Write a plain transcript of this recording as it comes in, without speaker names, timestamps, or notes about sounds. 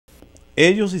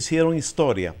Ellos hicieron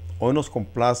historia. Hoy nos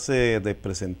complace de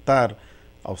presentar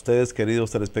a ustedes,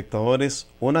 queridos telespectadores,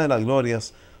 una de las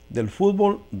glorias del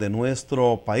fútbol de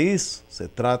nuestro país. Se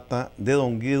trata de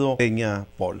don Guido Peña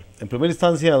Paul. En primera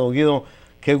instancia, don Guido,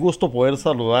 qué gusto poder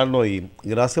saludarlo y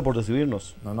gracias por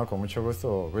recibirnos. No, con mucho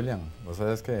gusto, William. Vos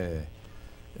sabés que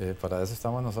para eso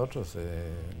estamos nosotros.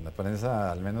 La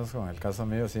prensa, al menos con el caso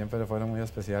mío, siempre fueron muy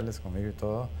especiales conmigo y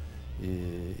todo.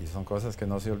 Y son cosas que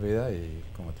no se olvida y,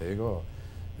 como te digo,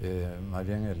 más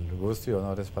bien el gusto y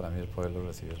honor es para mí el poderlo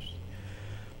recibir.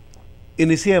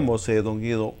 Iniciemos, don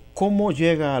Guido. ¿Cómo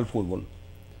llega al fútbol?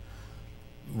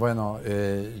 Bueno,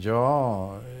 el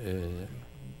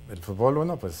fútbol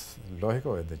uno, pues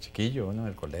lógico, desde chiquillo, uno en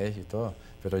el colegio y todo,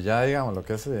 pero ya digamos lo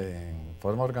que es en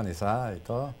forma organizada y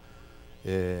todo,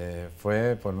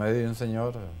 fue por medio de un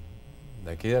señor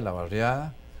de aquí de la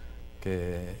barriada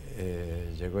que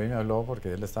llegó y me habló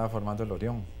porque él estaba formando el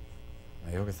Orión.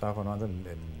 Me dijo que estaba formando el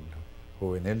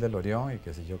juvenil del Orión y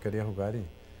que si yo quería jugar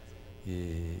y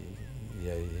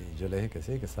ahí yo le dije que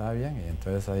sí, que estaba bien, y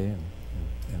entonces ahí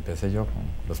empecé yo con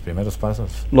los primeros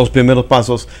pasos. Los primeros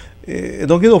pasos.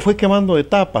 Don Guido fue quemando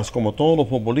etapas, como todos los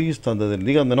futbolistas, desde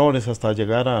ligas menores hasta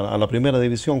llegar a la primera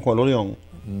división con el Orión.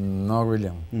 No,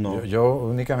 William. No. Yo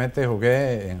únicamente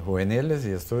jugué en juveniles y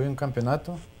estuve en un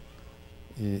campeonato,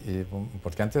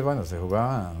 porque antes, bueno, se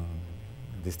jugaban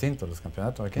distintos los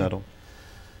campeonatos aquí. Claro.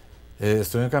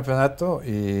 Estuve en un campeonato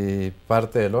y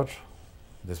parte del otro.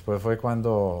 Después fue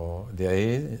cuando, de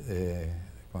ahí,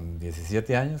 con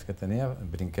 17 años que tenía,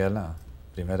 brinqué a la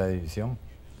primera división.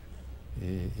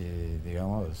 Y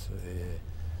digamos,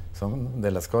 son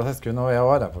de las cosas que uno ve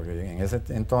ahora, porque en ese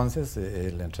entonces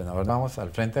el entrenador, vamos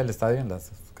al frente del estadio, en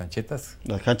las canchitas.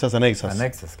 Las canchas anexas.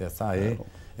 Anexas, que está ahí. Claro.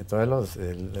 Entonces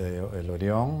el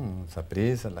Orión,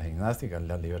 Saprissa, la Gimnástica,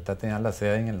 la Libertad tenían la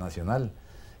sede en el Nacional.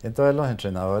 Entonces los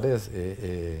entrenadores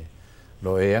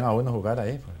lo veían a uno jugar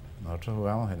ahí. Pues. Nosotros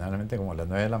jugábamos generalmente como a las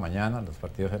 9 de la mañana, los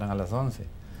partidos eran a las 11.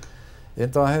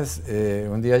 Entonces,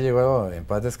 un día llegó, en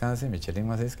paz descanse, Michelín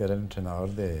Macís, que era el entrenador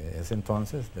de ese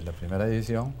entonces, de la primera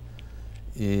división,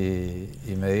 y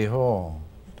me dijo,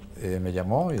 me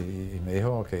llamó y me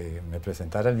dijo que me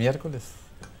presentara el miércoles,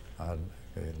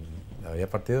 había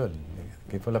partido el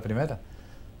equipo de la primera,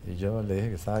 y yo le dije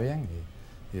que estaba bien,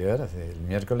 y de veras, el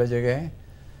miércoles llegué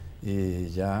y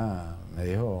ya me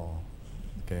dijo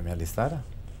que me alistara,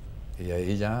 y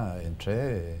ahí ya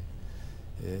entré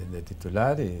de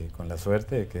titular y con la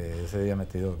suerte de que ese día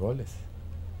metí 2 goles.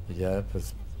 Y ya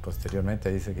pues posteriormente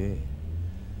ahí seguí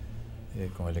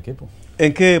con el equipo.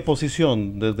 ¿En qué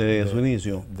posición desde su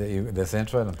inicio? De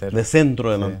centro delantero. De centro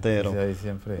delantero. Sí, ahí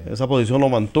siempre. Esa posición lo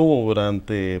mantuvo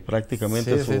durante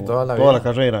prácticamente toda la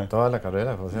carrera. Toda la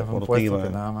carrera, o sea, fue un puesto que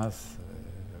nada más,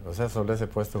 o sea, solo ese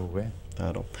puesto jugué.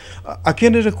 Claro. ¿A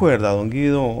quién le recuerda, don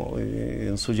Guido,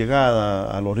 en su llegada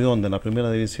al Orión de la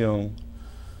primera división?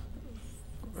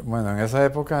 Bueno, en esa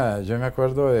época yo me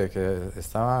acuerdo de que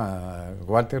estaba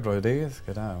Walter Rodríguez,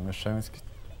 que era un extremo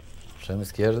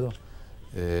izquierdo,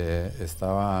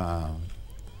 estaba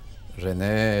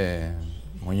René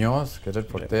Muñoz, que era el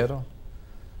portero,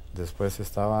 después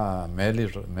estaba Meli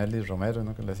Romero,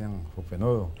 ¿no? Que le decían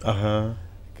Jupenudo, Ajá.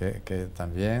 que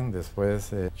también,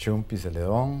 después Chumpi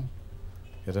Celedón,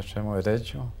 que era extremo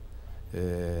derecho,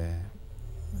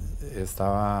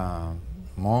 estaba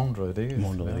Mon Rodríguez.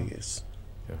 Mon Rodríguez.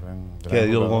 Que fue un gran que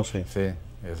Dios jugador. goce. Sí,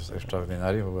 es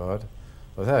extraordinario jugador.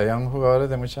 O sea, habían jugadores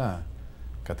de mucha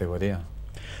categoría.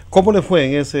 ¿Cómo le fue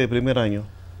en ese primer año?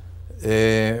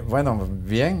 Bueno,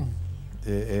 bien.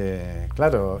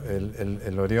 Claro,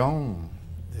 el Orión,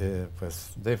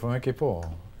 pues fue un equipo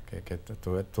que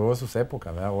tuvo sus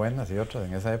épocas, ¿verdad? Buenas y otras.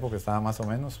 En esa época estaba más o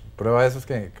menos. Prueba de eso es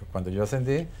que cuando yo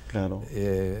ascendí, claro.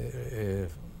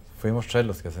 Fuimos 3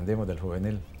 los que ascendimos del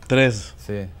juvenil. 3.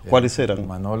 Sí. ¿Cuáles eran?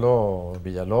 Manolo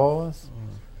Villalobos,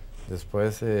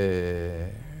 después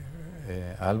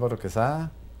Álvaro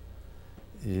Quesada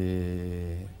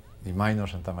y Maynor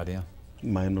Santamaría.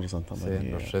 Maynor Santamaría. Sí,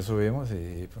 los 3 subimos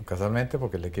y casualmente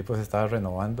porque el equipo se estaba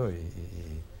renovando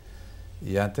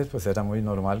y antes pues era muy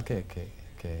normal que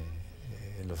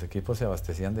los equipos se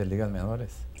abastecían de ligas menores.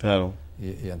 Claro.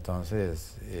 Y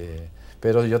entonces,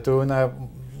 pero yo tuve una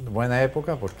buena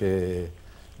época porque,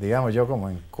 digamos, yo como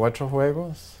en 4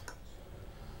 juegos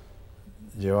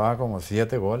llevaba como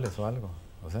 7 goles o algo.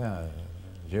 O sea,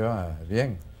 yo iba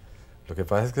bien. Lo que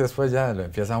pasa es que después ya lo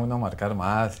empieza uno a marcar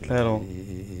más. Claro.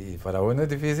 Y para uno es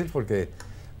difícil porque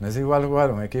no es igual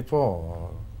jugar un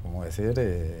equipo, como decir,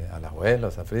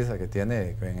 Alajuelas, Saprissa, que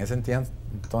tiene, en ese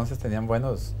entonces tenían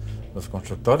buenos los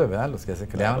constructores, ¿verdad? Los que se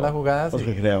creaban claro, las jugadas. Los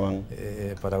que creaban.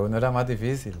 Para uno era más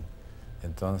difícil.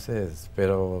 Entonces,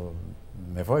 pero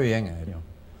me fue bien en Orión.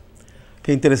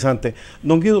 Qué interesante.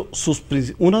 Don Guido,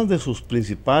 una de sus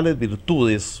principales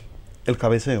virtudes, el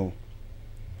cabeceo.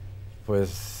 Pues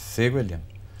sí, William.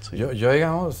 Sí. Yo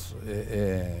digamos,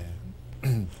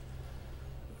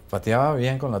 pateaba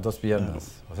bien con las dos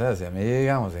piernas. O sea, si a mí,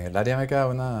 digamos, en el área me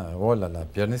quedaba una bola, la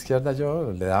pierna izquierda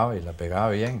yo le daba y la pegaba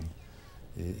bien.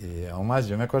 Y aún más,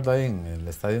 yo me acuerdo ahí en el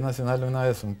Estadio Nacional una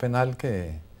vez, un penal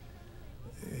que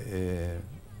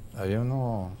había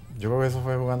uno, yo creo que eso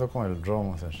fue jugando con el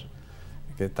Romo, o sea,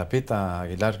 que Tapita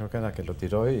Aguilar creo que era que lo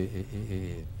tiró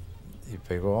y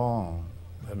pegó,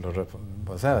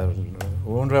 o sea,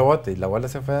 hubo un rebote y la bola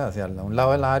se fue hacia un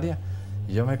lado de la área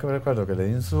y yo me recuerdo que le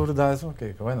di un zurdazo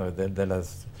que bueno, de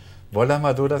las bolas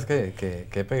más duras que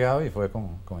he pegado y fue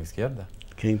con izquierda.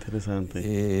 Qué interesante.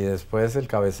 Y después el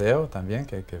cabeceo también,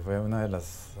 que fue una de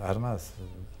las armas,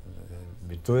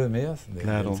 virtudes mías, de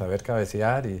saber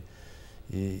cabecear y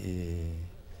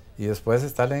después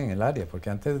estar en el área,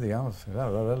 porque antes, digamos,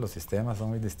 ahora los sistemas son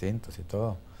muy distintos y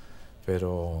todo,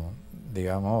 pero,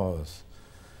 digamos,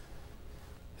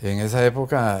 en esa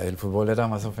época el fútbol era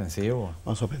más ofensivo.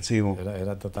 Más ofensivo.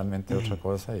 Era totalmente otra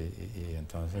cosa y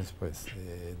entonces, pues,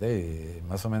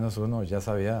 más o menos uno ya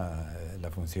sabía la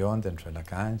función dentro de la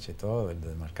cancha y todo, el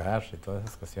desmarcarse y todas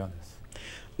esas cuestiones.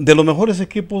 De los mejores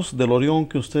equipos del Orión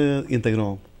que usted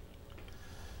integró.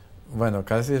 Bueno,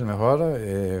 casi el mejor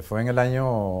fue en el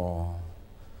año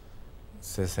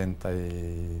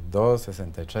 62,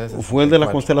 63. ¿Fue el de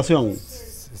la Constelación?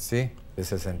 Sí, de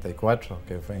 64,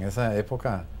 que fue en esa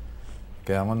época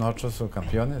quedamos nosotros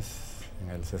subcampeones en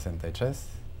el 63.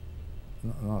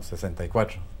 No,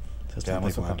 64.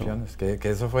 Quedamos subcampeones. Que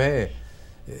eso fue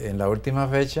en la última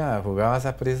fecha, jugaba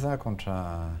Saprissa con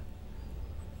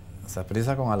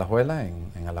Alajuela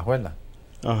en Alajuela.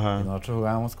 Ajá. Y nosotros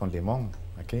jugábamos con Limón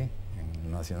aquí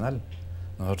en Nacional.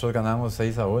 Nosotros ganamos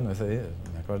 6-1 ese día,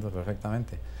 me acuerdo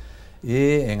perfectamente.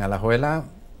 Y en Alajuela,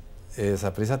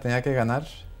 Saprissa tenía que ganar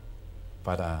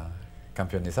para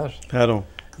campeonizar. Claro.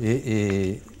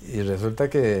 Y resulta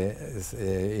que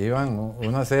iban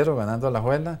 1-0 ganando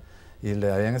Alajuela y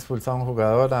le habían expulsado a un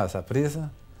jugador a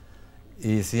Saprissa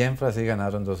y siempre así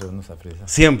ganaron 2-1 Saprissa.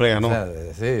 Siempre ganó. O sea,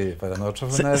 sí, para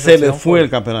nosotros fue una decepción. Se le fue el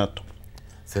campeonato.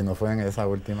 Se nos fue en esa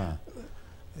última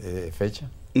fecha.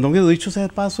 Don Guido, dicho sea de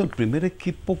paso, el primer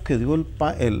equipo que dio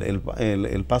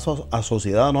el paso a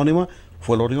Sociedad Anónima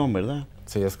fue el Orión, ¿verdad?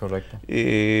 Sí, es correcto.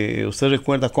 ¿Usted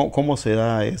recuerda cómo se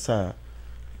da esa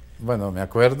Bueno, me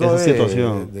acuerdo esa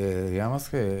situación? Digamos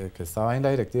que estaba en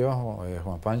la directiva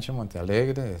Juan Pancho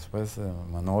Montealegre, después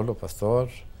Manolo Pastor,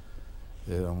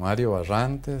 don Mario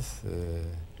Barrantes,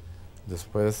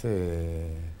 después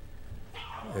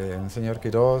un señor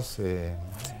Quiroz,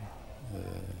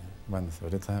 bueno,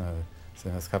 ahorita se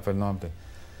me escapa el nombre,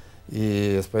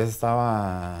 y después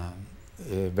estaba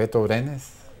Beto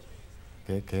Brenes,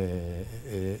 que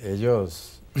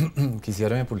ellos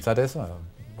quisieron impulsar esa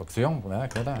opción, ¿verdad?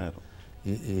 Que era, claro.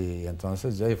 Y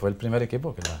entonces ya fue el primer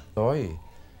equipo que la dio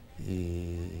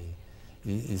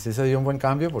y sí se dio un buen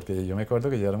cambio porque yo me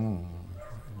acuerdo que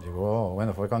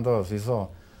bueno, fue cuando se hizo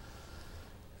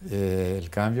el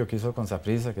cambio que hizo con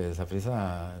Saprissa, que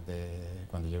Saprissa,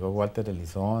 cuando llegó Walter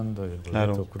Elizondo, y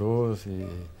Roberto Cruz, y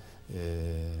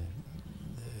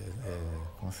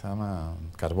 ¿cómo se llama?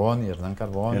 Carboni, Hernán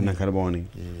Carboni.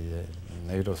 Y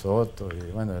Negro Soto,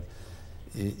 y bueno,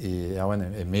 bueno,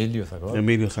 Emilio sacó.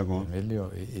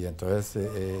 Y entonces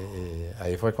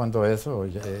ahí fue cuando eso,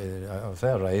 o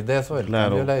sea, a raíz de eso, el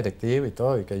cambio de la directiva y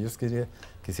todo, y que ellos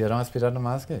quisieron aspirar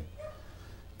más que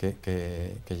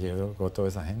llegó toda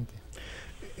esa gente.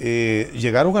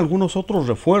 Llegaron algunos otros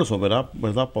refuerzos,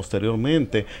 ¿verdad?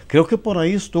 Posteriormente. Creo que por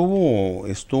ahí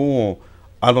estuvo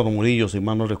Álvaro Murillo, si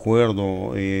mal no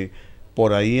recuerdo.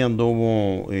 Por ahí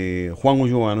anduvo Juan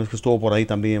Ulloa, ¿no? Es que estuvo por ahí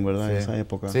también, ¿verdad? Sí, en esa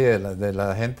época. Sí, de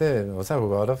la gente, o sea,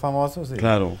 jugadores famosos.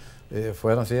 Claro.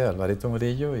 Fueron, sí, Alvarito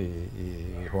Murillo y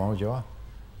Juan Ulloa,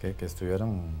 que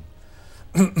estuvieron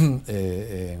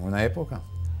en una época.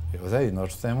 O sea, y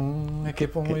nosotros tenemos un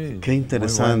equipo Qué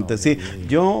interesante, muy bueno. Sí.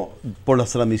 Yo, por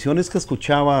las transmisiones que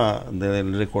escuchaba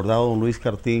del recordado don Luis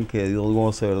Cartín, que Dios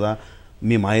goce, ¿verdad?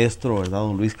 Mi maestro, ¿verdad?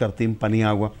 Don Luis Cartín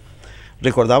Paniagua,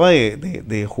 recordaba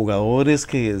de jugadores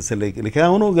que le queda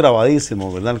a uno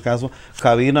grabadísimo, ¿verdad? El caso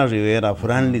Cabina Rivera,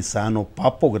 Fran Lizano,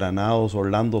 Papo Granados,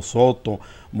 Orlando Soto,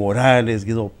 Morales,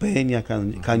 Guido Peña,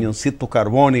 Cañoncito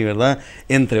Carboni, ¿verdad?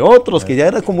 Entre otros, que ya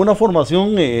era como una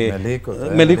formación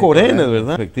Melico Brenes,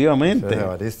 ¿verdad? Efectivamente.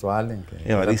 Evaristo Allen.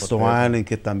 Evaristo Allen,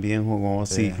 que también jugó,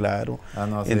 sí, claro.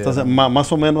 No, sí, entonces, más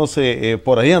o menos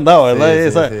por ahí andaba, ¿verdad?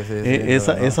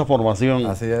 Esa formación.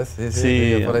 Así es,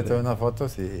 sí, yo por ahí tengo unas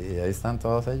fotos y ahí están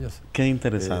todos ellos. Qué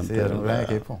interesante. Sí, era un gran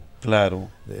equipo. Claro.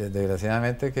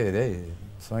 Desgraciadamente que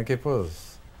son equipos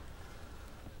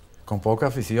con poca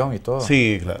afición y todo.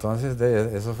 Sí, claro. Entonces,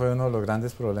 eso fue uno de los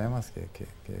grandes problemas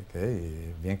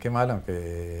bien que mal,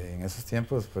 aunque en esos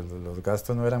tiempos pues, los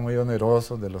gastos no eran muy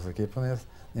onerosos de los equipos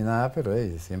ni nada, pero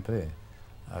siempre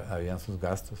habían sus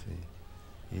gastos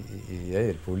y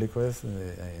el público es,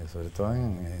 sobre todo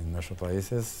en nuestro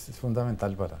país, es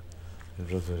fundamental para el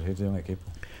resurgir de un equipo.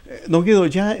 Don Guido,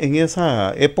 ya en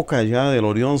esa época ya del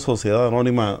Orión Sociedad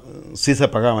Anónima, sí se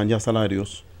pagaban ya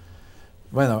salarios.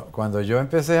 Bueno, cuando yo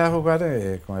empecé a jugar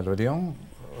con el Orión,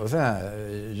 o sea,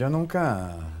 yo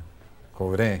nunca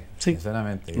cobré, sí,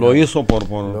 sinceramente. Lo hizo por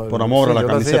amor a la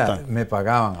camiseta. Hacía, me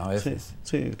pagaban a veces.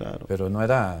 Sí, claro. Pero no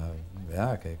era,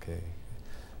 ¿verdad?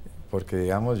 Porque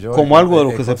digamos yo... Como algo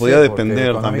de lo que se podía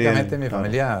depender también. Económicamente mi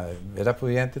familia era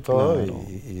pudiente y todo, claro.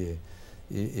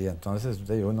 y entonces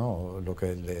uno lo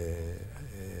que le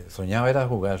soñaba era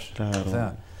jugar. Claro. O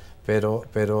sea,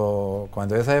 pero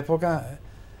cuando esa época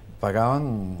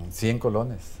pagaban 100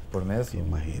 colones por mes.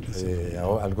 Imagínese.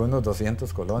 Algunos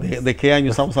 200 colones. ¿De qué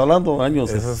año estamos hablando? Años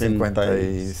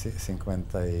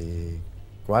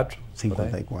 54.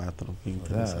 54, qué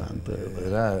interesante. O sea,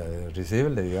 era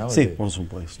risible, digamos. Sí, por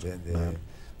supuesto. Claro.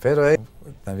 Pero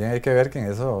también hay que ver que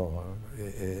en eso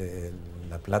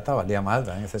la plata valía más,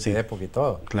 ¿verdad? En esa época y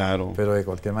todo. Claro. Pero de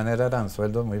cualquier manera eran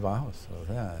sueldos muy bajos. O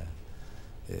sea,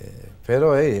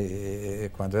 pero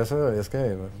cuando eso es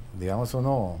que, digamos,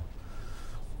 uno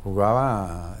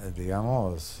jugaba,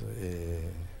 digamos,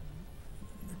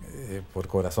 por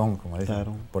corazón, como dicen,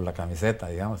 claro. Por la camiseta,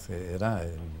 digamos,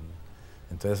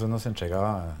 entonces uno se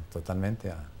entregaba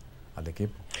totalmente al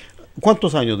equipo.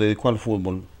 ¿Cuántos años dedicó al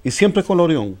fútbol? ¿Y siempre con el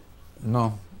Orión?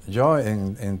 No, yo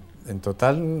en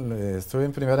total estuve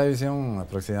en primera división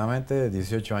aproximadamente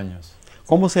 18 años.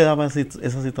 ¿Cómo se daba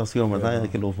esa situación, verdad? De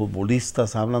que los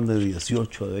futbolistas hablan de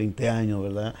 18, de 20 años,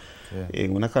 ¿verdad? Sí.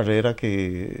 En una carrera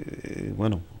que,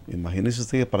 bueno, imagínese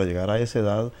usted que para llegar a esa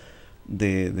edad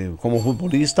como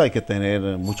futbolista hay que tener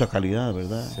mucha calidad,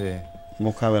 ¿verdad? Sí.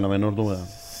 No cabe la menor duda.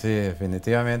 Sí,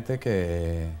 definitivamente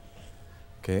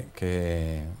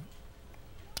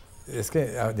es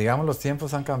que, digamos, los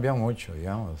tiempos han cambiado mucho,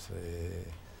 digamos.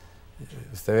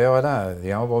 Usted ve ahora,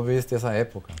 digamos, vos viste esa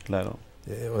época. Claro.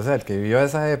 O sea, el que vivió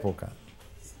esa época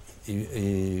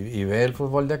y ve el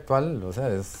fútbol de actual, o sea,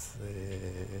 es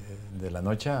de la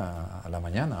noche a la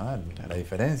mañana, claro. La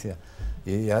diferencia.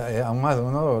 Y aún más,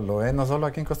 uno lo ve no solo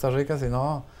aquí en Costa Rica,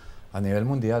 sino a nivel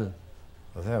mundial.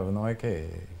 O sea, uno ve que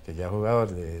ya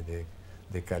jugadores de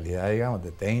calidad, digamos,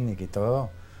 de técnica y todo,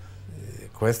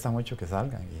 cuesta mucho que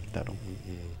salgan. Claro.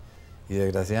 Y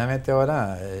desgraciadamente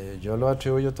ahora yo lo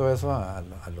atribuyo todo eso a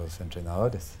los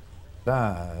entrenadores.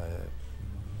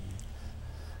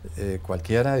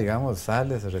 Cualquiera, digamos,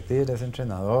 sale, se retira, es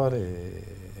entrenador,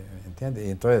 ¿entiende?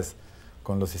 Y entonces,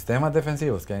 con los sistemas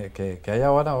defensivos que hay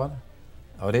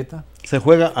ahorita... Se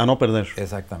juega a no perder.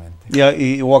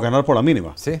 Exactamente. O a ganar por la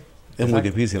mínima. Sí. Es muy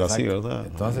difícil así, ¿verdad?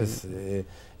 Entonces,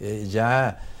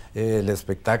 ya el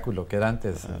espectáculo que era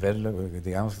antes, verlo,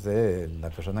 digamos que la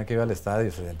persona que iba al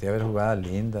estadio se sentía ver jugadas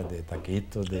lindas, de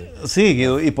taquitos, Sí,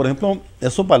 y por ejemplo,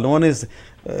 esos balones,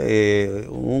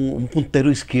 un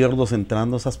puntero izquierdo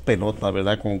centrando esas pelotas,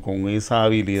 ¿verdad? Con esa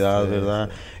habilidad, sí, ¿verdad?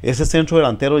 Sí. Ese centro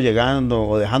delantero llegando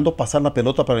o dejando pasar la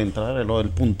pelota para entrar el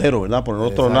puntero, ¿verdad? Por el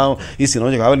otro lado, y si no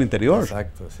llegaba al interior.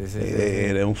 Exacto, sí.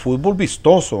 Era un fútbol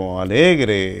vistoso,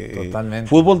 alegre. Totalmente.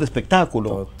 Fútbol de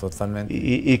espectáculo. Totalmente.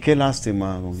 Y qué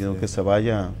lástima, que se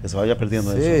vaya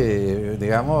perdiendo eso. Sí,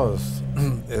 digamos...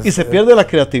 y se pierde la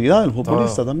creatividad del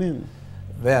futbolista también.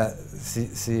 Vea,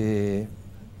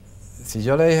 si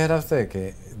yo le dijera a usted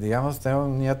que, digamos, tengo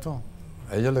un nieto,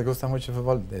 a ellos les gusta mucho el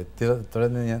fútbol,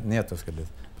 tres nietos, pero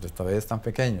todavía están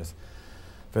pequeños,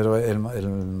 pero el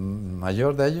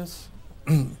mayor de ellos,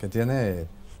 que tiene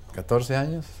 14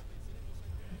 años,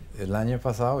 el año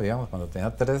pasado, digamos, cuando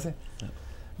tenía 13,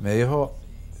 me dijo,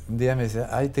 un día me dice,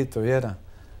 ay Tito, viera,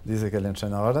 dice que el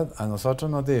entrenador a nosotros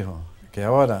nos dijo que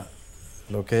ahora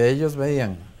lo que ellos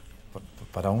veían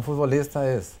para un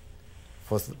futbolista es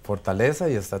fortaleza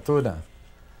y estatura,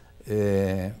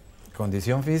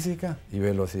 condición física y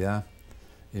velocidad.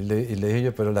 Y le dije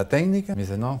yo, pero la técnica, me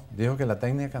dice, no, dijo que la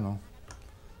técnica no.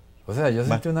 O sea, yo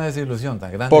sentí una desilusión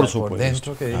tan grande por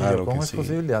dentro que dije, claro ¿cómo es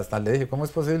posible? Hasta le dije, ¿cómo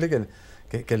es posible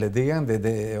que les digan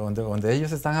desde donde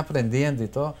ellos están aprendiendo y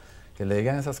todo, que le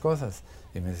digan esas cosas?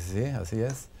 Y me dice, sí, así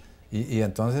es. Y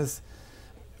entonces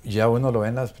ya uno lo ve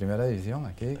en la primera división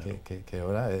aquí, que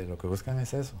ahora lo que buscan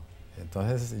es eso.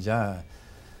 Entonces ya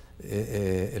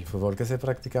el fútbol que se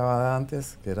practicaba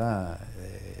antes, que era,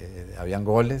 habían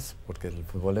goles, porque el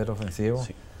fútbol era ofensivo,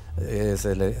 sí.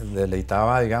 Se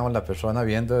deleitaba, digamos, la persona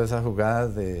viendo esas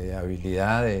jugadas de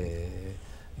habilidad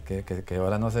que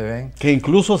ahora no se ven. Que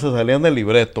incluso se salían del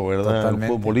libreto, ¿verdad? Totalmente.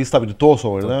 El futbolista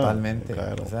virtuoso, ¿verdad? Totalmente.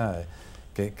 Claro. O sea,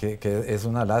 que es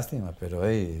una lástima, pero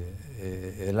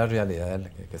es la realidad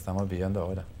que estamos viviendo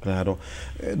ahora. Claro.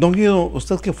 Don Guido,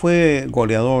 usted que fue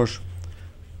goleador,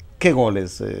 ¿qué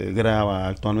goles graba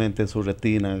actualmente en su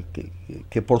retina?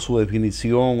 Que por su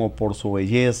definición o por su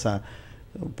belleza,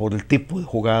 por el tipo de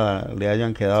jugada le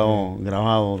hayan quedado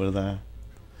grabados, ¿verdad?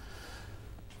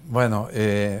 Bueno,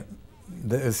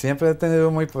 siempre he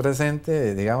tenido muy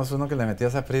presente, digamos, uno que le metía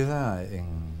esa prisa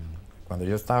cuando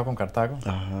yo estaba con Cartago.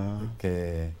 Ajá.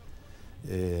 Que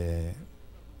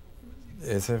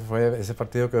ese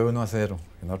partido quedó 1-0,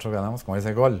 que nosotros ganamos con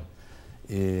ese gol.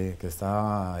 Y que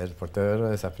estaba, el portero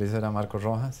de Saprissa era Marcos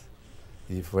Rojas,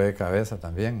 y fue de cabeza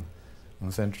también,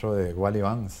 un centro de Wally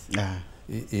Vance.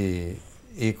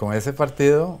 Y con ese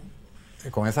partido,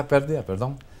 con esa pérdida,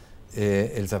 perdón,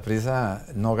 el Saprissa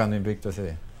no ganó invicto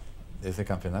ese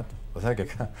campeonato. O sea que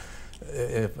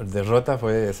derrota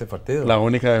fue ese partido. La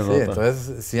única derrota. Sí,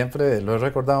 entonces siempre lo he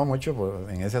recordado mucho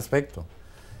en ese aspecto.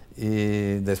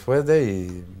 Y después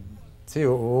sí,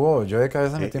 yo de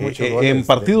cabeza metí muchos goles. ¿En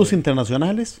partidos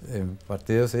internacionales? En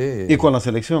partidos, sí. ¿Y con la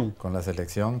selección? Con la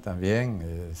selección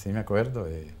también, sí me acuerdo.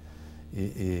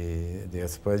 Y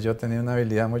después yo tenía una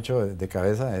habilidad mucho de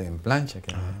cabeza en plancha,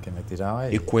 que me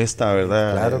tiraba. Y cuesta,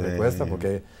 ¿verdad? Claro que cuesta,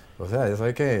 porque, o sea, eso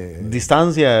hay que...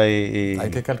 Distancia hay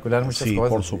que calcular muchas cosas. Sí,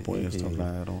 por supuesto,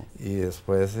 claro. Y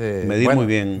después... medir muy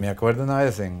bien. Me acuerdo una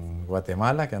vez en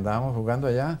Guatemala, que andábamos jugando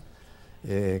allá,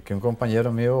 que un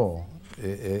compañero mío,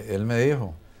 él me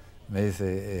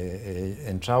dice,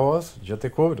 entra vos, yo te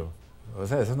cubro. O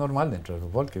sea, eso es normal dentro del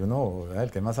fútbol, que uno,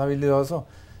 el que es más habilidoso,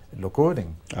 lo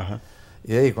cubren. Ajá.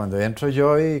 Y cuando entro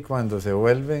yo y cuando se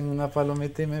vuelven una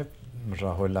palomita y me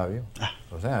rajó el labio.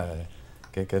 O sea,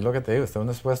 que es lo que te digo, está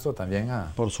uno expuesto también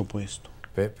a... Por supuesto.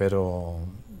 Pero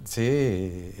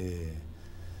sí,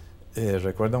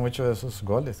 recuerdo mucho de esos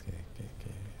goles,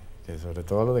 que sobre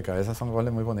todo los de cabeza son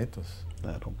goles muy bonitos.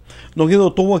 Claro. Don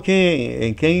Guido, ¿tuvo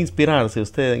en qué inspirarse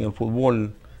usted en el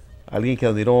fútbol? ¿Alguien que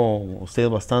admiró usted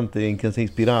bastante, en quien se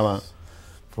inspiraba?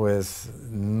 Pues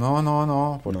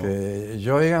no, porque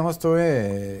yo, digamos,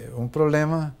 tuve un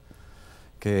problema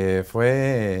que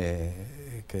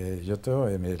fue que yo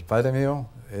tuve, el padre mío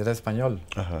era español.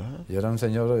 Ajá. Yo era un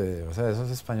señor, o sea,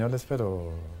 esos españoles,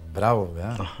 pero bravos,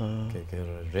 ¿verdad? Que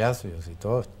reacios y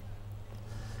todo.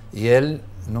 Y él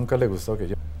nunca le gustó que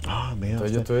yo...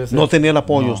 ¿No tenía el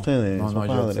apoyo usted de su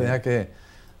padre? Yo tenía que,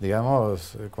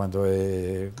 digamos, cuando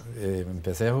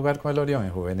empecé a jugar con el Orión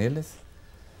en juveniles,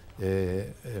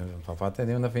 mi papá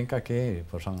tenía una finca aquí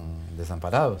por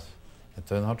Desamparados.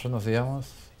 Entonces nosotros nos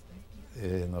íbamos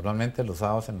normalmente los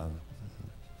sábados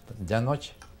ya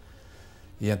noche.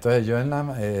 Y entonces yo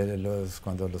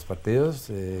cuando los partidos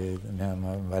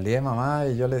me valía de mamá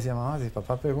y yo le decía, mamá, si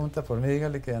papá pregunta por mí,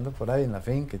 dígale que ando por ahí en la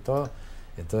finca y todo.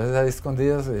 Entonces ahí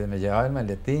escondidos me llevaba el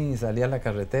maletín y salía a la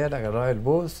carretera, agarraba el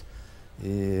bus y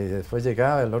después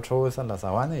llegaba el otro bus a la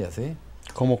sabana y así.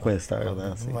 ¿Cómo cuesta,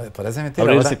 verdad? Sí. Parece mentira.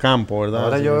 Abrir ese campo, ¿verdad?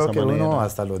 Ahora yo veo que uno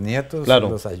hasta los nietos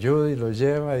los ayuda y los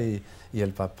lleva y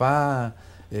el papá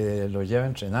lo lleva a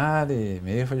entrenar y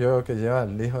mi hijo, yo veo que lleva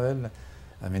al hijo de él,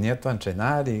 a mi nieto a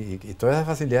entrenar y todas esas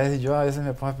facilidades, y yo a veces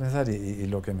me pongo a pensar y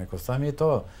lo que me costó a mí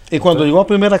todo. ¿Y cuando llegó a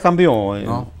primera cambió?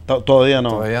 No. Todavía no.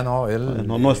 Todavía no. Él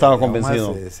no estaba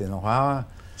convencido. Se enojaba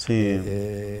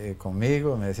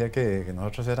conmigo, me decía que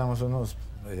nosotros éramos unos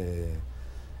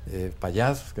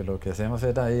payasos, que lo que hacemos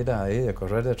era ir ahí, de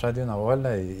correr detrás de una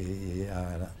bola y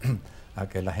a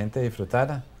que la gente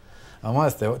disfrutara.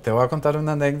 Vamos, te voy a contar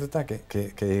una anécdota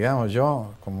que digamos,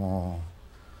 yo como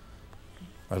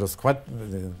a los 4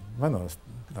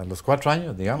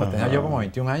 años, digamos, tenía yo como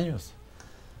 21 años,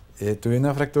 tuve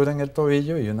una fractura en el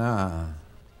tobillo y una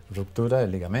ruptura de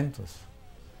ligamentos.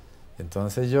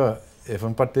 Entonces yo, fue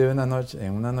un partido en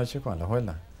una noche con la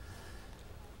abuela.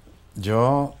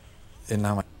 Yo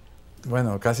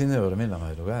casi no dormí en la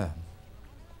madrugada.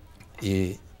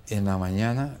 Y en la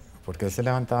mañana, porque él se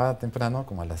levantaba temprano,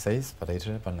 como a las 6, para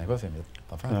irse para el negocio, mi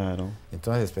papá. Claro.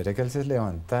 Entonces esperé que él se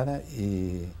levantara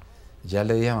y ya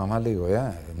le dije a mamá, le digo,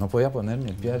 ya, no podía poner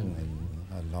ni el pie al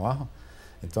abajo.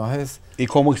 Entonces... ¿Y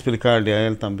cómo explicarle a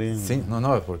él también? Sí,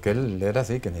 no, porque él era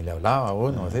así, que ni le hablaba a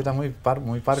uno, así era muy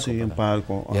parco. Sí, un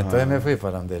parco. Y entonces me fui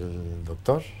para donde el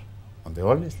doctor, donde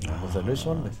Ollis, José Luis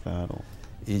Ollis. Claro.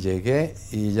 Y llegué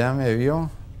y ya me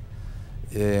vio.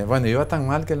 Bueno, iba tan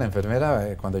mal que la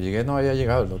enfermera, cuando llegué no había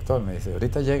llegado el doctor, me dice,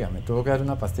 ahorita llega, me tuvo que dar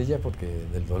una pastilla porque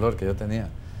del dolor que yo tenía.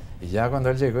 Y ya cuando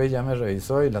él llegó y ya me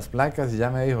revisó y las placas y ya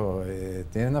me dijo,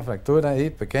 tiene una fractura ahí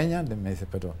pequeña, me dice,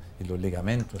 pero, ¿y los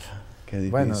ligamentos? Qué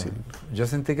difícil. Bueno, yo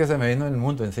sentí que se me vino el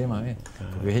mundo encima a mí.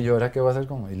 Porque dije, ¿yo ahora qué voy a hacer?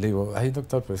 Y le digo, ay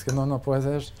doctor, pues es que no puede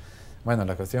ser. Bueno,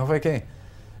 la cuestión fue que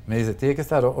me dice, tiene que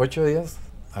estar 8 días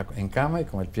en cama y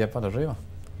con el pie para arriba.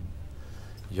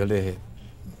 Y yo le dije,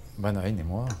 bueno, ahí ni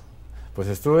modo. Pues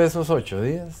estuve esos 8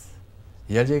 días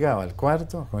y él llegaba al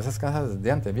cuarto con esas casas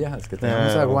de antes viejas que tenían un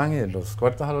zaguán y los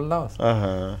cuartos a los lados.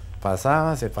 Ajá.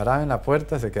 Pasaba, se paraba en la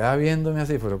puerta, se quedaba viéndome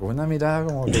así, pero con una mirada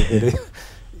como que quería.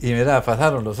 Y mira,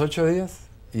 pasaron los 8 días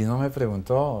y no me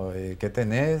preguntó qué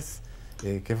tenés,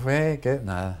 qué fue,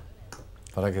 nada.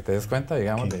 Para que te des cuenta,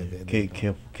 digamos,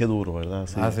 qué duro, ¿verdad?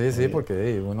 Sí, sí,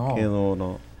 porque uno... Qué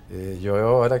duro. Yo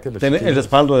ahora que los el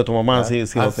respaldo de tu mamá, sí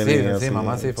lo tenía. Sí,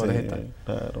 mamá sí, por ejemplo.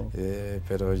 Claro.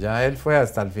 Pero ya él fue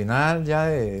hasta el final, ya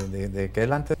de que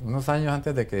él antes, unos años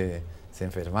antes de que se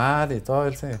enfermara y todo,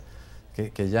 él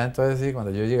que ya entonces sí,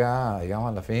 cuando yo llegaba, digamos,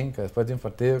 a la finca, después de un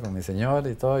partido con mi señora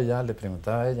y todo, ya le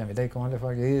preguntaba a ella, mira, ¿y cómo le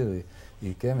fue a Guido?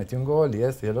 ¿Y qué? Metió un gol y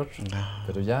esto y el otro.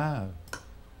 Pero ya...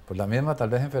 Por la misma tal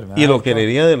vez enfermedad. ¿Y lo que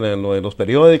leía de los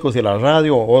periódicos y la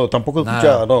radio? ¿O tampoco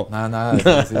escuchaba? No. Nada,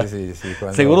 sí.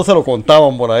 Seguro se lo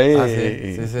contaban por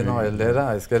ahí. Sí, no, él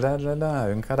era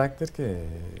un carácter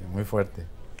muy fuerte.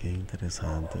 Qué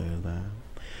interesante, ¿verdad?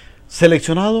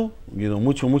 Seleccionado, Guido,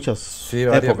 muchas sí,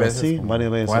 varias épocas, veces, sí, varias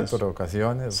veces. 4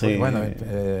 ocasiones. Sí. Bueno,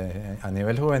 a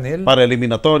nivel juvenil. Para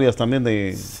eliminatorias también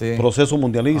de procesos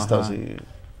mundialistas. Sí.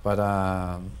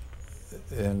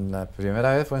 En la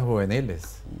primera vez fue en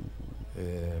juveniles,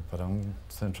 para un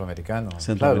centroamericano.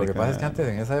 Claro, lo que pasa es que antes,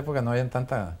 en esa época, no habían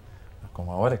tanta,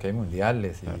 como ahora, que hay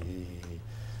mundiales,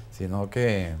 sino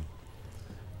que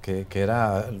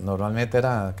normalmente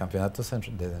era campeonatos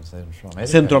de Centroamérica.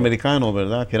 Centroamericanos,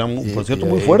 ¿verdad? Que eran, por cierto,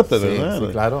 muy fuertes, ¿verdad? Sí,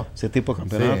 claro. Ese tipo de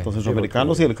campeonatos,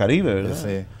 centroamericanos y el Caribe, ¿verdad?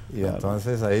 Sí, y claro.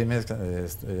 Entonces ahí me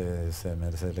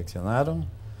seleccionaron,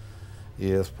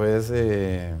 y después...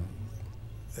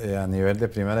 a nivel de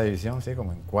primera división, sí,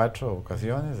 como en 4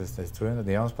 ocasiones, estuve,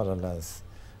 digamos, para las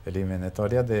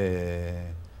eliminatorias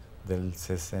del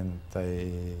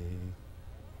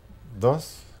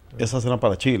 62. Esas eran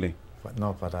para Chile.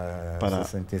 No, para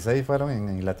 66 fueron en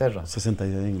Inglaterra.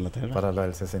 66 en Inglaterra. Para la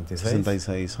del 66.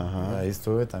 66, ajá. Ahí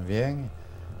estuve también,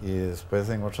 y después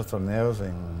en otros torneos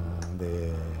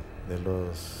de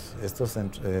estos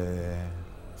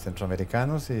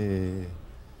centroamericanos y...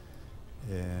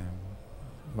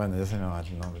 bueno, ya se me va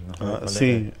el nombre. No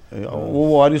sé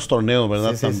hubo varios torneos,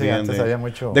 ¿verdad? Sí, también antes había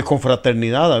mucho... de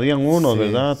confraternidad, habían unos,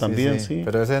 ¿verdad? También, sí.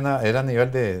 Pero ese era a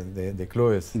nivel de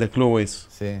clubes. De clubes.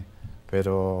 Sí,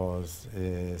 pero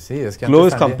sí, es que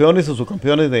clubes antes campeones o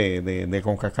subcampeones de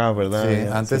CONCACAF, ¿verdad? Sí,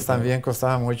 antes también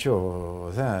costaba mucho,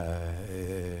 o sea,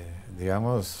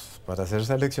 digamos, para ser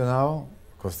seleccionado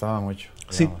costaba mucho.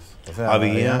 Digamos. Sí, o sea,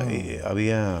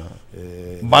 había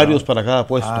varios para cada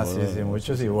puesto. Sí,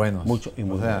 muchos y buenos. Muchos y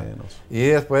muy buenos. Y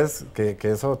después, que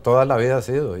eso toda la vida ha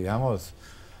sido, digamos,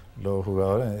 los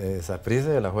jugadores, Saprissa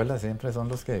y de la Alajuela siempre son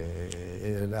los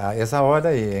que, a esa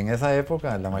hora y en esa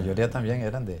época, la mayoría también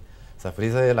eran de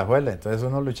Saprissa y de la Alajuela. Entonces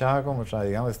uno luchaba contra,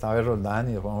 digamos, estaba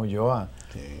Roldán y Juan Ulloa.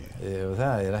 O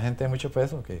sea, era gente de mucho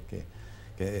peso, que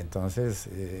entonces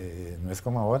no es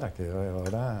como ahora, que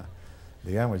ahora...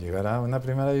 digamos, llegar a una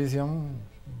primera división,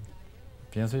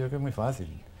 pienso yo que es muy fácil.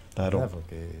 Claro.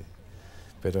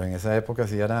 Pero en esa época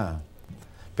sí era...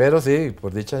 Pero sí,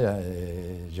 por dicha,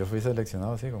 yo fui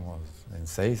seleccionado así como en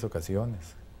 6 ocasiones.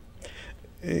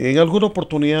 ¿En alguna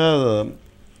oportunidad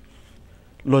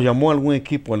lo llamó algún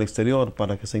equipo al exterior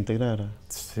para que se integrara?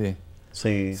 Sí.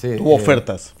 Sí. ¿Tuvo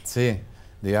ofertas? Sí.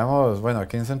 Digamos, bueno,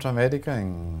 aquí en Centroamérica,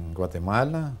 en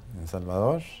Guatemala, en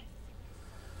Salvador...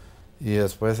 Y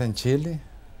después en Chile,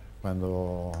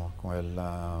 con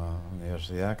la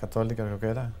Universidad Católica creo que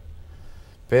era.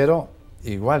 Pero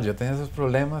igual, yo tenía esos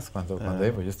problemas cuando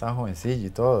yo estaba jovencillo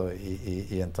y todo.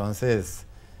 Y entonces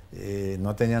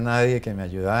no tenía nadie que me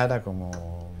ayudara.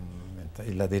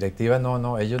 Y las directivas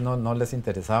ellos no les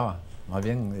interesaba. Más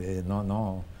bien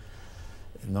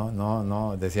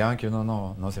deseaban que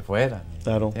uno no se fuera.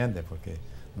 Claro. ¿Entiendes? Porque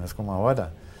no es como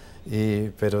ahora.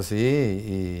 Pero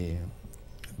sí...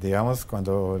 digamos,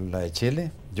 cuando la de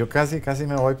Chile, yo casi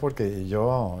me voy porque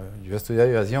yo estudié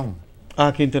aviación.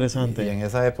 Ah, qué interesante. Y en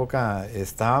esa época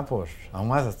estaba aún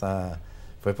más,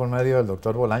 fue por medio del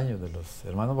doctor Bolaños, de los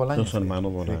hermanos Bolaños. Los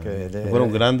hermanos Bolaños. Que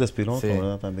Fueron grandes pilotos, sí,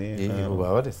 ¿verdad? También. Y Claro.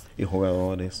 jugadores. Y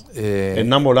jugadores.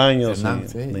 Hernán Bolaños. Hernán,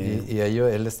 sí. Y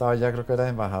él estaba ya, creo que era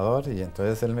embajador, y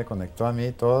entonces él me conectó a mí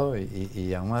y todo,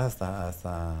 y aún más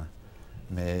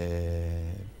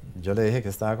yo le dije que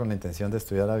estaba con la intención de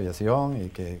estudiar aviación y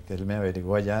que él me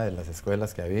averiguó allá de las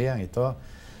escuelas que habían y todo.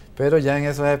 Pero ya en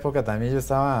esa época también yo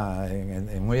estaba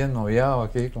muy ennoviado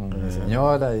aquí con mi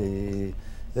señora y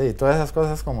todas esas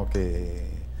cosas como que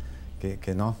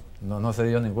no se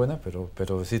dio ninguna,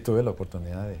 pero sí tuve la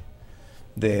oportunidad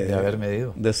de haber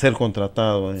medido. De ser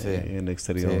contratado Sí, en el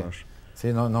exterior.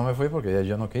 Sí, no me fui porque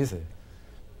yo no quise,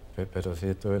 pero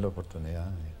sí tuve la oportunidad.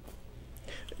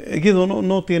 Guido,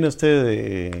 ¿no tiene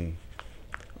usted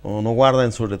o no guarda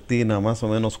en su retina más o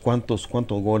menos cuántos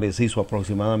goles hizo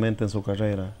aproximadamente en su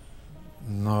carrera?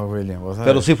 No, William, vos sabes.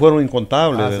 Pero sí fueron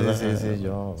incontables, ¿verdad? Sí,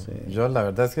 yo la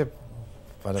verdad es que...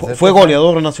 ¿Fue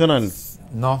goleador nacional?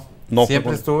 No,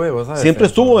 siempre estuve, vos sabes. Siempre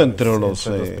estuvo entre los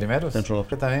primeros.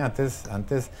 Que también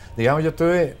antes, digamos, yo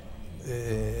tuve...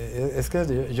 es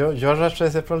que yo arrastré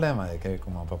ese problema de que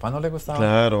como a papá no le gustaba...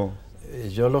 Claro.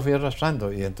 Yo lo fui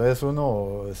arrastrando y entonces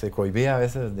uno se cohibía a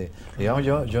veces de... Digamos,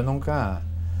 yo nunca...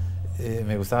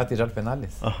 me gustaba tirar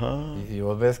penales. Ajá. Y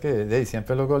vos ves que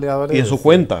siempre los goleadores... Y en su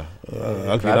cuenta,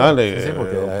 al claro, final. Sí,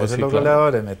 porque a veces los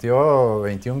goleadores metió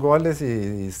 21 goles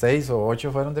y 6 o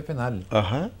 8 fueron de penal.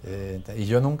 Ajá. Y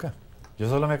yo nunca. Yo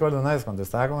solo me acuerdo una vez cuando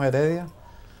estaba con Heredia,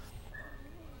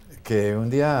 que un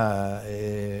día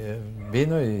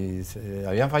vino y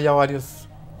habían fallado varios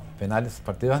penales,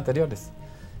 partidos anteriores.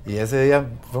 Y ese día,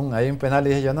 hay un penal y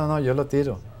dije yo, no, yo lo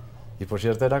tiro. Y por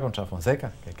cierto era contra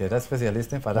Fonseca, que era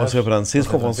especialista en parar. José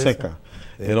Francisco Fonseca,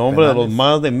 el hombre de los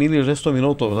más de 1000 y resto de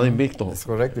minutos, ¿verdad? Invicto. Es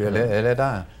correcto, y él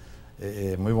era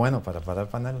muy bueno para parar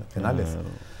penales.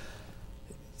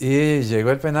 Y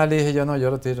llegó el penal y dije yo, no, yo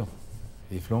lo tiro.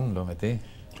 Y flum, lo metí.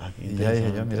 Y ya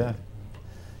dije yo, mira.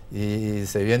 Y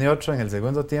se viene otro en el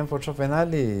segundo tiempo, otro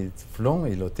penal y flum,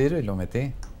 y lo tiro y lo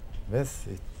metí. ¿Ves?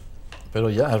 Pero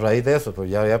ya a raíz de eso,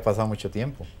 pues ya había pasado mucho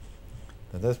tiempo.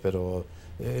 ¿Entendés? Pero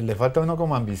le falta a uno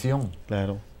como ambición.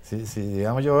 Claro. Si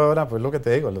digamos yo ahora, pues lo que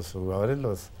te digo, los jugadores,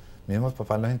 los mismos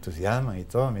papás los entusiasman y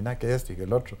todo, mira que esto y que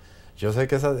el otro. Yo sé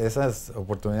que esas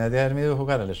oportunidades de haberme ido a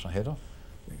jugar al extranjero,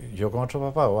 yo con otro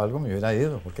papá o algo me hubiera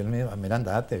ido, porque él me dijo, mira,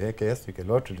 andate, ve que esto y que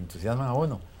el otro, y le entusiasman a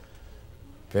uno.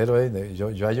 Pero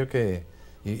yo hallo que,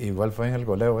 igual fue en el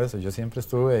goleo eso, yo siempre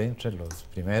estuve entre los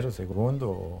primeros,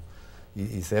 segundo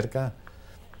y cerca.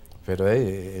 Pero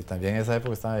también en esa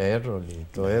época estaba Errol y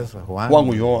todo eso, Juan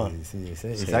Ulloa. Sí,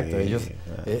 exacto,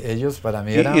 ellos para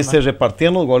mí eran... Y se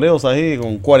repartían los goleos ahí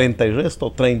con 40 y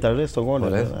resto, 30 y resto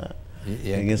goles.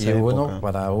 Y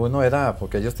para uno era,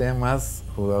 porque ellos tenían más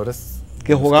jugadores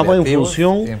que jugaban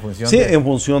en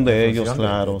función de ellos,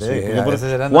 claro.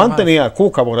 Juan tenía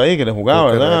Cuca por ahí que le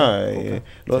jugaba, ¿verdad?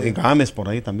 Y Gámez por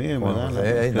ahí también, ¿verdad?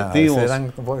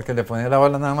 Eran que le ponían la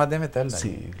bola nada más de meterla.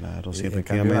 Sí, claro, sí,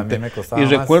 efectivamente. Y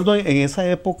recuerdo en esa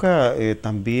época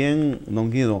también,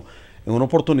 don Guido, en una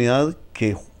oportunidad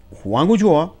que Juan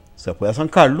Ulloa se fue a San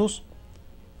Carlos,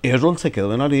 Errol se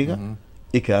quedó en la liga.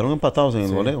 Y quedaron empatados en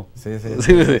el goleo. Sí.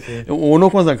 Uno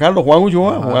con San Carlos, Juan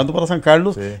Ulloa jugando para San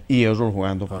Carlos y ellos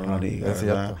jugando para la liga.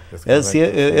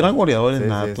 Eran goleadores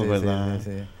natos, ¿verdad?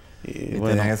 Y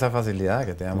tenían esa facilidad,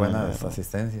 que tenían buenas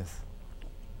asistencias.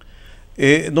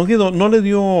 Don Guido, ¿no le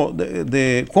dio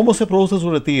cómo se produce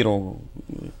su retiro?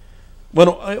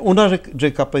 Bueno,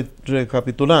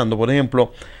 recapitulando, por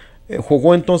ejemplo,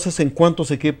 ¿jugó entonces en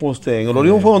cuántos equipos? En el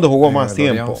Orión fue donde jugó más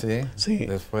tiempo. Sí.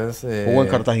 Después jugó en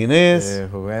Cartaginés.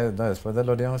 Después del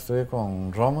Orión estuve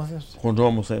con Romoser. Con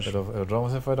Romoser. Pero el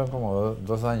Romoser fueron como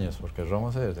 2 años, porque el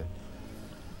Romoser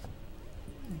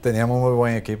teníamos muy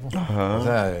buen equipo. Ajá. O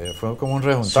sea, fue como un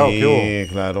rejuntado que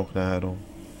hubo. Claro.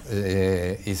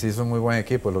 Y se hizo un muy buen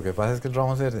equipo. Lo que pasa es que el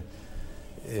Romoser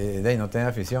no tenía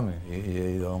afición.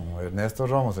 Y don Ernesto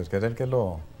Romoser, que era el que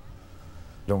lo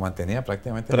mantenía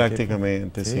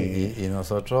prácticamente. Sí. Y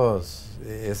nosotros,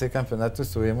 ese campeonato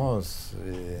estuvimos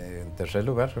en tercer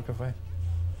lugar, creo que fue.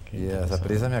 Y a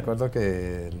Saprissa me acuerdo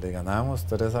que le ganábamos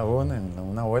 3-1 en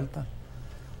una vuelta.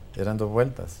 Eran 2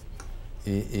 vueltas.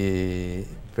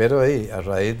 Pero a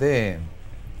raíz de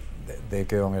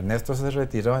que don Ernesto se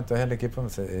retiró, entonces el equipo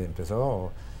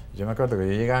empezó. Yo me acuerdo que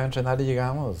yo llegaba a entrenar y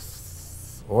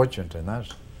llegábamos 8 a entrenar.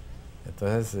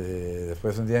 Entonces,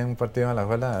 después un día en un partido en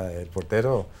Alajuela, el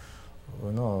portero,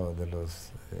 uno de los,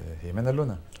 Jiménez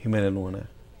Luna,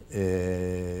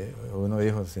 uno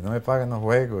dijo, si no me pagan no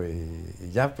juego, y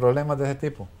ya problemas de ese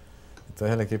tipo.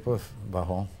 Entonces el equipo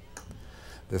bajó.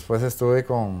 Después estuve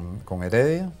con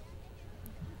Heredia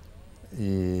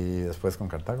y después con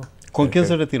Cartago. ¿Con quién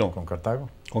se retiró? Con Cartago.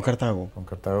 Con Cartago. Con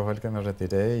Cartago fue el que me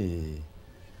retiré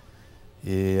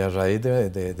y a raíz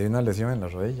de una lesión en la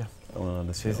rodilla. Una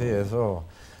lesión. Sí, eso,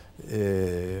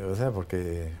 o sea,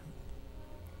 porque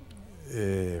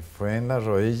fue en la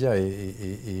rodilla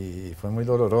y fue muy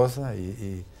dolorosa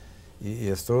y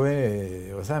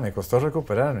estuve, o sea, me costó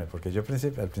recuperarme, porque yo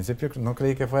al principio no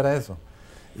creí que fuera eso.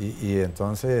 Y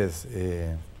entonces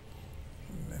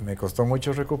me costó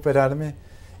mucho recuperarme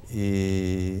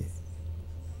y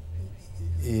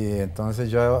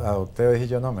entonces yo adopté, dije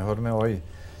yo no, mejor me voy.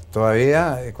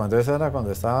 Todavía, cuando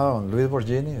estaba don Luis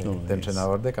Borgini, de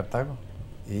entrenador de Cartago.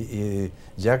 Y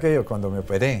ya que yo cuando me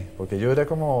operé, porque yo duré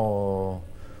como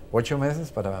 8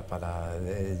 meses para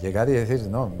llegar y decir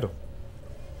no.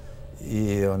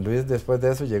 Y don Luis después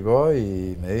de eso llegó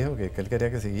y me dijo que él quería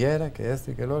que siguiera, que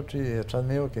esto y que el otro, y detrás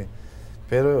mío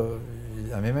pero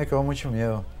a mí me quedó mucho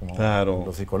miedo, como claro.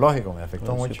 Lo psicológico me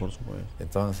afectó mucho. Sí, por supuesto.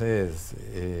 Entonces,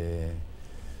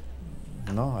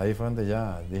 no, ahí fue donde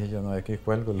ya dije yo, no, aquí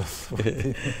cuelgo los...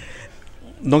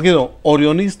 Don Guido,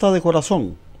 ¿orionista de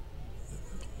corazón?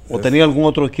 ¿O tenía algún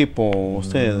otro equipo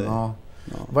usted? No.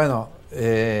 Bueno,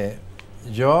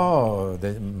 yo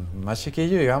más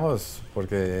chiquillo, digamos,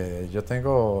 porque yo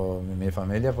tengo mi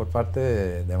familia por parte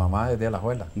de mamá es de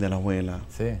Alajuela. De Alajuela.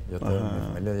 Sí, yo tengo mi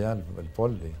familia allá, el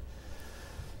Pol.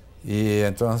 Y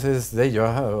entonces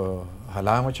yo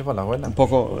jalaba mucho para Alajuela. Un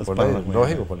poco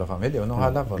lógico, por la familia. Uno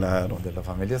jala por donde la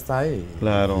familia está ahí.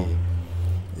 Claro.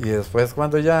 Y después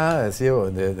cuando ya sigo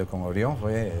con Orión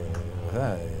fue o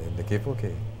sea, el equipo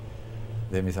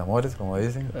de mis amores, como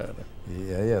dicen. Claro.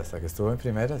 Y ahí hasta que estuve en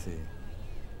primeras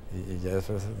y ya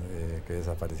después que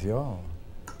desapareció,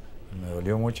 me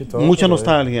dolió mucho y todo. Mucha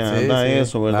nostalgia, sí,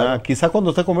 eso, ¿verdad? Claro. Quizá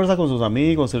cuando usted conversa con sus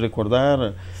amigos y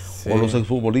recordar, o los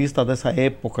exfutbolistas de esa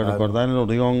época, recordar el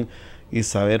Orión y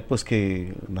saber pues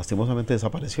que lastimosamente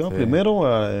desapareció. Primero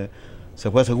se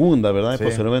fue a segunda, ¿verdad? Y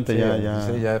posteriormente ya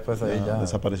después ahí ya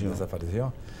desapareció.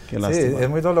 Qué lástima. Sí, es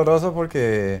muy doloroso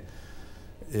porque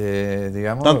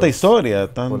digamos, tanta historia,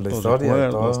 por la historia de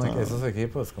todos esos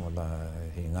equipos como la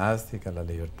Gimnástica, la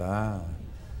Libertad,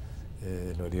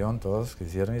 el Orión, todos que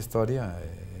hicieron historia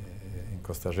en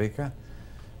Costa Rica,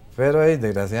 pero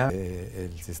desgraciadamente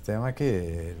el sistema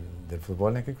del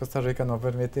fútbol en Costa Rica no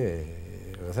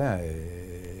permite, o sea,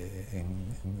 en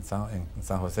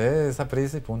San José es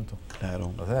Saprissa y punto.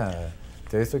 Claro. O sea,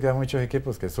 te he visto que hay muchos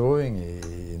equipos que suben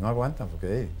y no aguantan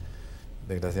porque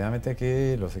desgraciadamente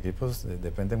aquí los equipos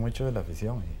dependen mucho de la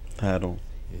afición. Claro.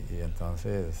 Y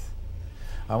entonces,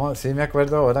 vamos, sí me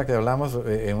acuerdo ahora que hablamos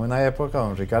en una época,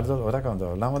 don Ricardo, ahora cuando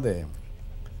hablamos de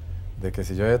que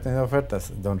si yo había tenido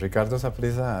ofertas, don Ricardo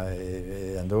Saprissa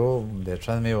anduvo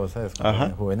detrás mío, ¿sabes?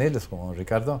 En juveniles, como don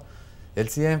Ricardo, él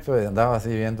siempre andaba así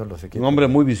viendo los equipos. Un hombre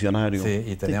muy visionario. Sí,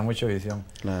 y tenía mucha visión.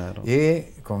 Claro. Y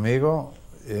conmigo,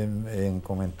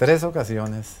 como en 3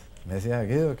 ocasiones, me decía,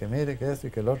 Guido, que mire, que esto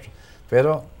y que el otro.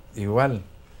 Pero igual,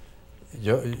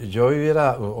 yo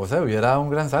hubiera dado un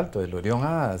gran salto del Orión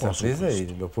a Saprissa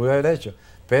y lo pude haber hecho.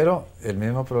 Pero el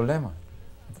mismo problema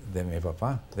de mi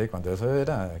papá, cuando eso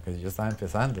era que yo estaba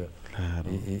empezando. Claro.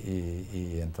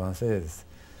 Y entonces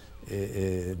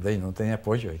no tenía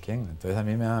apoyo de quién. Entonces a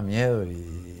mí me daba miedo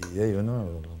y uno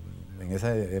en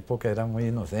esa época era muy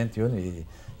inocente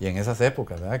y en esas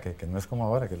épocas, ¿verdad? Que no es como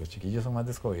ahora, que los chiquillos son más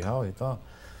descobijados y todo.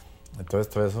 Entonces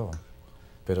todo eso,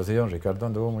 pero sí, don Ricardo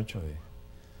anduvo mucho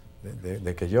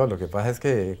de que lo que pasa es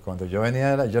que cuando yo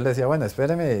venía, yo le decía, bueno,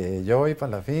 espéreme, yo voy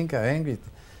para la finca, vengo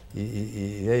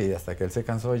y hasta que él se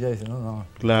cansó ya dice,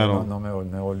 claro. no me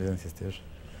volvió a insistir.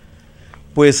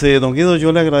 Pues don Guido,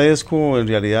 yo le agradezco en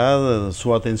realidad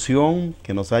su atención,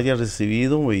 que nos haya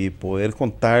recibido y poder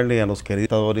contarle a los queridos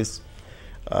espectadores,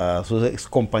 a sus ex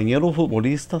compañeros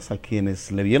futbolistas, a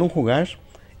quienes le vieron jugar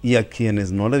y a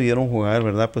quienes no le vieron jugar,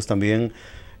 ¿verdad? Pues también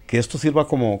que esto sirva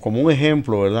como un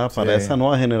ejemplo, ¿verdad? Para esas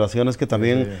nuevas generaciones que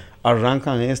también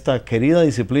arrancan esta querida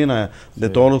disciplina de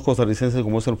todos los costarricenses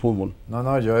como es el fútbol.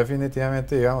 No, yo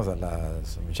definitivamente, digamos, a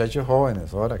los muchachos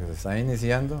jóvenes ahora que se están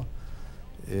iniciando,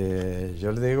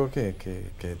 yo les digo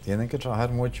que tienen que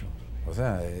trabajar mucho. O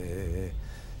sea,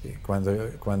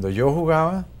 cuando yo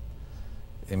jugaba,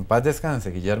 en paz descanse,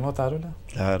 Guillermo Tarola.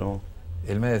 Claro.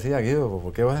 Él me decía, Guido,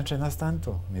 ¿por qué vos entrenas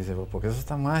tanto? Me dice, porque eso es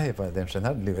tan magia de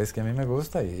entrenar. Le digo, es que a mí me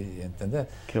gusta y entender.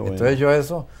 Bueno. Entonces yo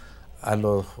eso, a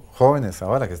los jóvenes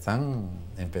ahora que están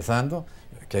empezando,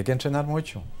 que hay que entrenar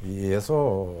mucho. Y eso,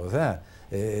 o sea,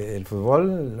 el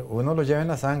fútbol uno lo lleva en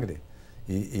la sangre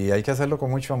y hay que hacerlo con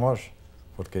mucho amor.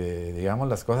 Porque, digamos,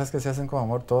 las cosas que se hacen con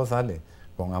amor, todo sale.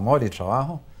 Con amor y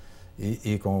trabajo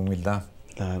y con humildad.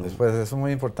 Claro. Después, eso es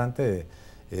muy importante,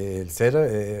 el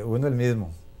ser uno el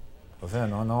mismo. O sea,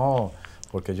 no,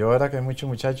 porque yo ahora que hay muchos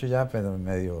muchachos ya pero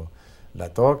medio la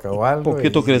toca o algo. Un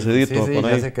poquito crecidito sí, por ya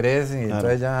ahí. se crecen y Claro.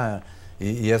 entonces ya,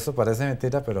 y eso parece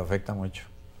mentira, pero afecta mucho.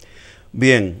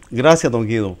 Bien, gracias, don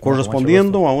Guido.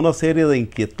 Correspondiendo gusto. a una serie de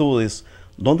inquietudes,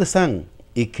 ¿dónde están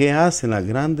y qué hacen las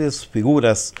grandes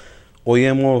figuras? Hoy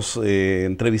hemos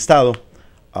entrevistado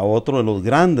a otro de los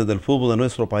grandes del fútbol de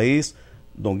nuestro país,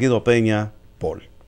 don Guido Peña, Paul.